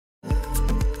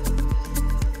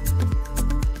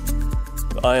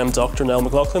I am Dr. Niall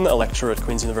McLaughlin, a lecturer at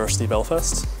Queen's University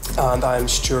Belfast. And I'm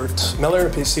Stuart Miller, a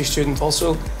PhD student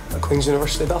also at Queen's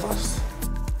University Belfast.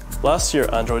 Last year,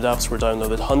 Android apps were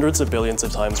downloaded hundreds of billions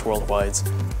of times worldwide,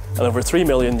 and over 3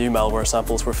 million new malware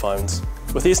samples were found.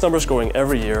 With these numbers growing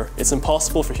every year, it's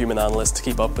impossible for human analysts to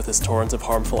keep up with this torrent of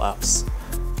harmful apps.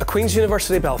 At Queen's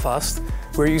University Belfast,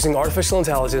 we're using artificial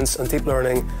intelligence and deep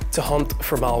learning to hunt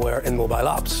for malware in mobile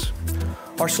apps.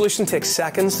 Our solution takes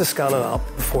seconds to scan an app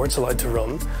before it's allowed to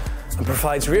run and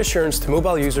provides reassurance to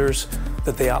mobile users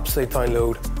that the apps they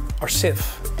download are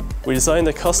safe. We designed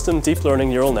a custom deep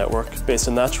learning neural network based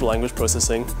on natural language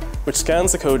processing, which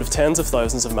scans the code of tens of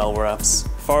thousands of malware apps,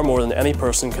 far more than any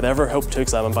person could ever hope to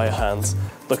examine by hand,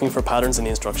 looking for patterns in the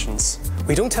instructions.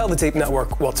 We don't tell the deep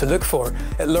network what to look for.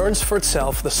 It learns for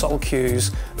itself the subtle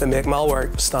cues that make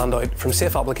malware stand out from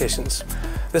safe applications.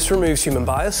 This removes human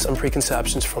bias and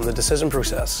preconceptions from the decision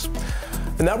process.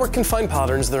 The network can find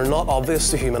patterns that are not obvious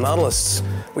to human analysts,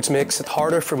 which makes it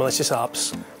harder for malicious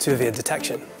apps to evade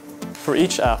detection. For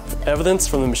each app, evidence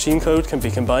from the machine code can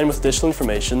be combined with additional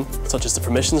information, such as the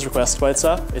permissions requested by its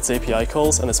app, its API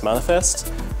calls, and its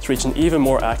manifest, to reach an even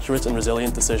more accurate and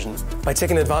resilient decision. By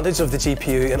taking advantage of the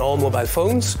GPU in all mobile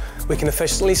phones, we can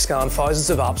efficiently scan thousands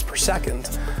of apps per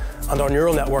second, and our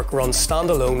neural network runs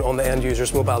standalone on the end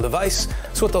user's mobile device,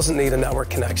 so it doesn't need a network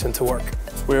connection to work.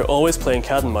 We are always playing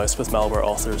cat and mouse with malware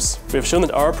authors. We have shown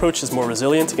that our approach is more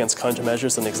resilient against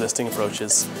countermeasures than existing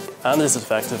approaches, and it is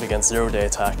effective against zero-day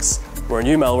attacks, where a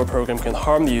new malware program can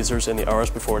harm the users in the hours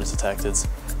before it is detected,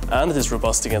 and it is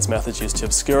robust against methods used to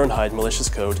obscure and hide malicious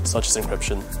code, such as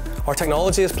encryption. Our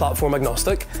technology is platform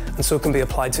agnostic, and so can be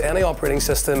applied to any operating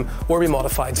system or be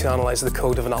modified to analyse the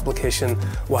code of an application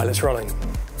while it's running.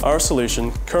 Our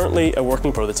solution, currently a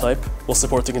working prototype, will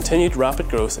support the continued rapid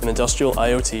growth in industrial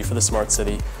IoT for the smart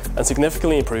city and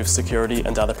significantly improve security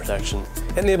and data protection.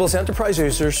 It enables enterprise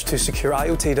users to secure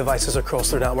IoT devices across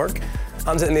their network,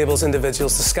 and it enables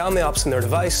individuals to scan the apps in their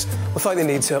device without the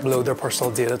need to upload their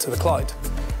personal data to the cloud.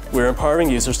 We're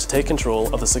empowering users to take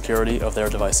control of the security of their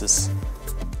devices.